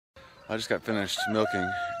I just got finished milking.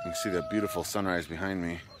 You can see that beautiful sunrise behind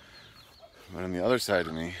me. But on the other side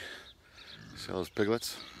of me, see all those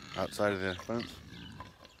piglets outside of the fence?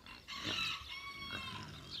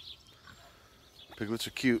 Piglets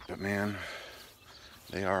are cute, but man,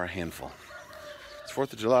 they are a handful. It's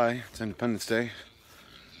 4th of July, it's Independence Day.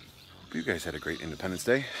 Hope you guys had a great Independence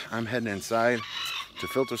Day. I'm heading inside to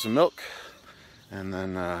filter some milk, and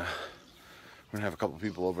then we're gonna have a couple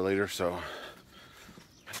people over later, so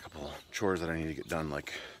a couple chores that I need to get done.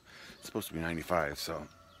 Like, it's supposed to be 95, so I'm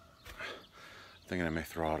thinking I may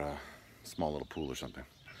throw out a small little pool or something.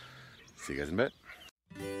 See you guys in a bit.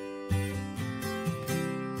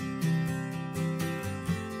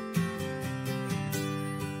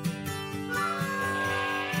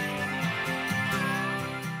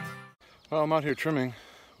 Well, I'm out here trimming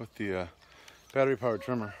with the battery-powered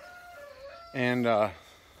trimmer, and I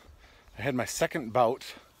had my second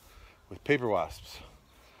bout with paper wasps.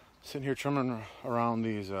 Sitting here trimming around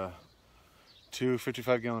these two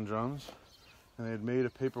 55-gallon drums, and they had made a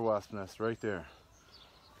paper wasp nest right there.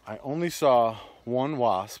 I only saw one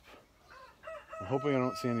wasp. I'm hoping I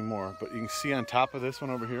don't see any more, but you can see on top of this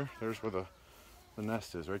one over here, there's where the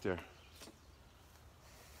nest is, right there.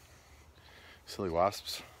 Silly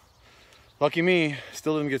wasps. Lucky me,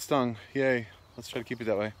 still didn't get stung. Yay. Let's try to keep it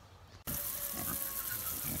that way.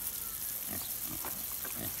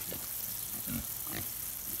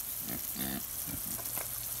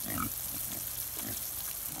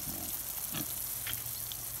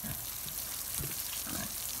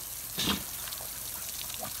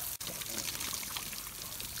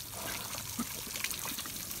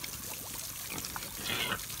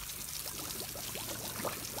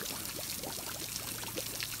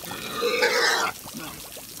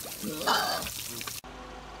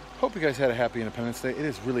 Hope you guys had a happy Independence Day. It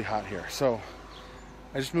is really hot here. So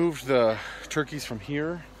I just moved the turkeys from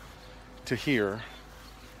here to here.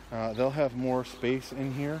 They'll have more space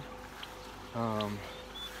in here. And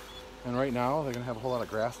right now they're gonna have a whole lot of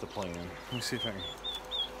grass to play in. Let me see if I can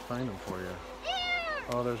find them for you.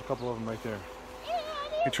 Oh, there's a couple of them right there.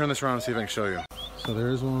 Let me turn this around and see if I can show you. So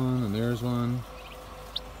there's one and there's one.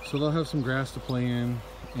 So they'll have some grass to play in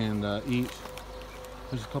and eat.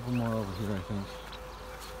 There's a couple more over here, I think.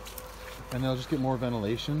 And they'll just get more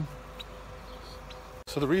ventilation.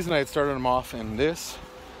 So the reason I had started them off in this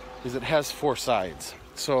is it has 4 sides.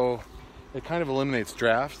 So it kind of eliminates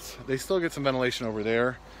drafts. They still get some ventilation over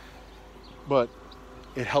there, but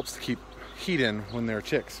it helps to keep heat in when they're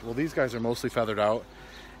chicks. Well, these guys are mostly feathered out,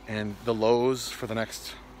 and the lows for the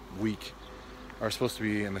next week are supposed to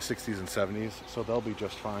be in the 60s and 70s, so they'll be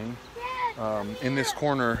just fine. In this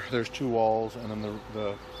corner, there's 2 walls and then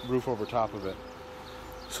the roof over top of it.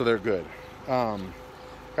 So they're good.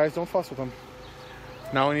 Guys, don't fuss with them.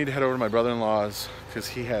 Now I need to head over to my brother-in-law's because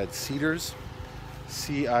he had CiDRs,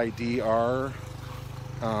 CiDR,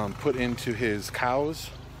 put into his cows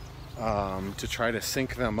to try to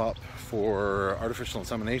sync them up for artificial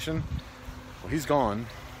insemination. Well, he's gone,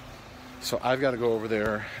 so I've got to go over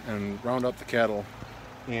there and round up the cattle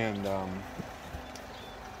and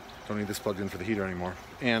don't need this plugged in for the heater anymore,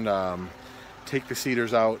 and take the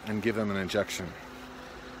CiDRs out and give them an injection.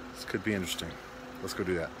 This could be interesting. Let's go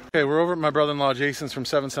do that. Okay, we're over at my brother-in-law Jason's from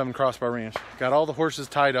 7-7 Crossbar Ranch. Got all the horses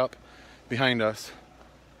tied up behind us.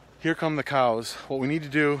 Here come the cows. What we need to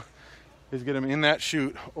do is get them in that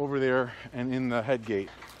chute over there and in the head gate.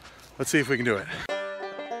 Let's see if we can do it.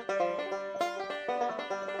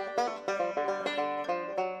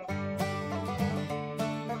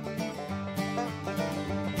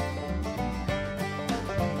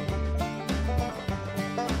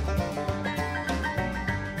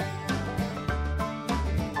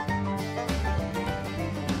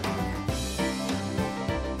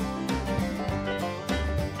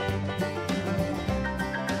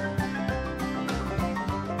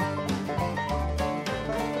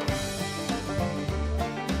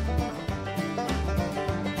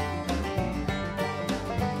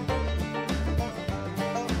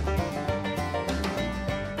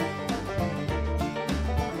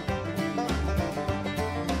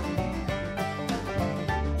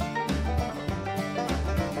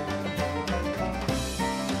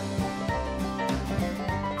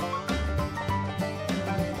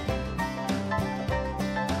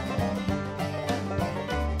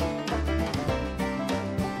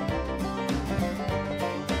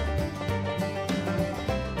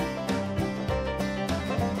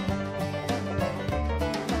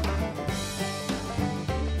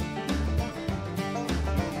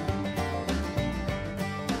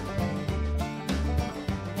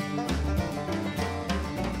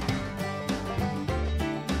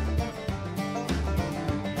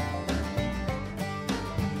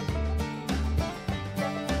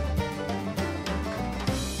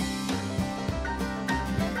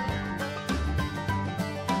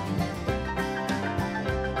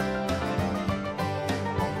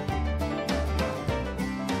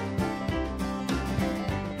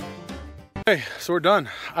 Okay, so we're done.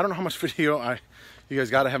 I don't know how much video you guys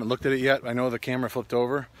got. I haven't looked at it yet. I know the camera flipped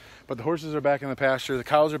over, but the horses are back in the pasture. The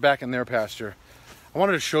cows are back in their pasture. I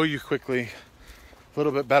wanted to show you quickly a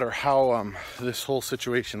little bit better how this whole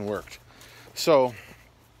situation worked. So,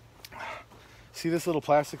 see this little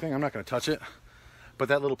plastic thing? I'm not going to touch it, but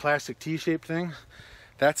that little plastic T-shaped thing,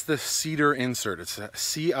 that's the CiDR insert. It's a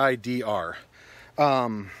CiDR.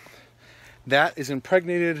 That is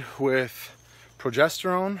impregnated with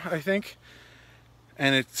progesterone, I think,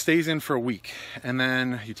 and it stays in for a week. And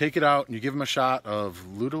then you take it out and you give them a shot of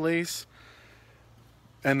Ludulase,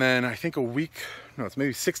 and then I think it's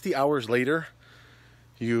maybe 60 hours later,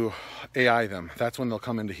 you AI them. That's when they'll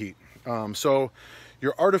come into heat. So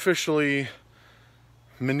you're artificially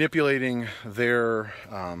manipulating their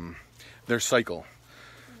cycle.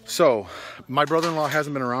 So my brother-in-law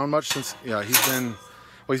hasn't been around much since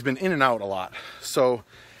he's been in and out a lot. So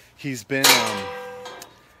he's been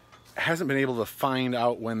hasn't been able to find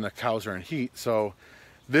out when the cows are in heat. So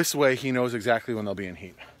this way he knows exactly when they'll be in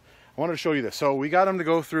heat. I wanted to show you this. So we got him to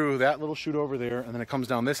go through that little chute over there, and then it comes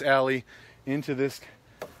down this alley into this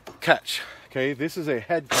catch. Okay, this is a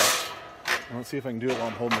head catch. Let's see if I can do it while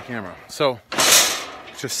I'm holding the camera. So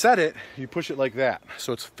to set it, you push it like that,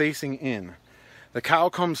 so it's facing in. The cow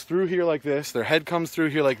comes through here like this, their head comes through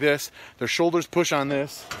here like this, their shoulders push on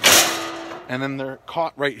this, and then they're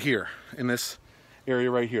caught right here in this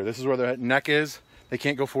area right here. This is where their neck is. They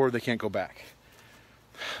can't go forward, they can't go back.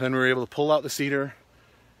 Then we were able to pull out the CiDR,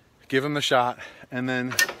 give them the shot, and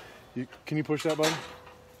then, can you push that, bud? I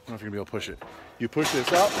don't know if you're gonna be able to push it. You push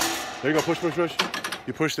this up, there you go, push, push, push.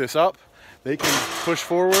 You push this up, they can push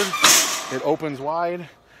forward, it opens wide,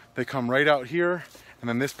 they come right out here, and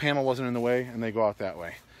then this panel wasn't in the way, and they go out that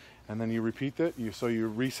way. And then you repeat it, so you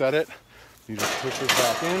reset it, you just push this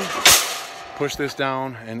back in, push this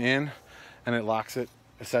down and in, and it locks it,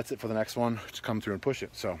 it sets it for the next one to come through and push it.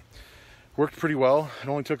 So, worked pretty well. It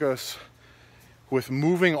only took us, with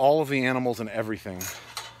moving all of the animals and everything,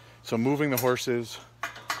 so moving the horses,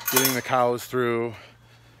 getting the cows through,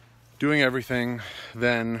 doing everything,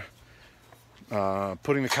 then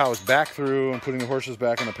putting the cows back through and putting the horses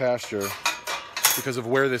back in the pasture. Because of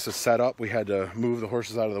where this is set up, we had to move the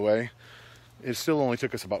horses out of the way. It still only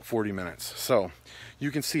took us about 40 minutes. So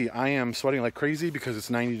you can see I am sweating like crazy because it's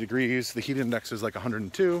 90 degrees. The heat index is like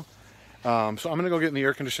 102. So I'm gonna go get in the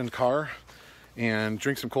air conditioned car and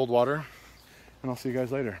drink some cold water, and I'll see you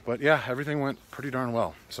guys later. But yeah, everything went pretty darn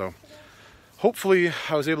well. So hopefully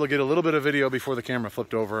I was able to get a little bit of video before the camera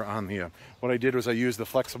flipped over on the, what I did was I used the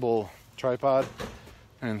flexible tripod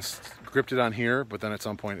and gripped it on here, but then at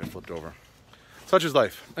some point it flipped over. Such is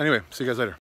life. Anyway, see you guys later.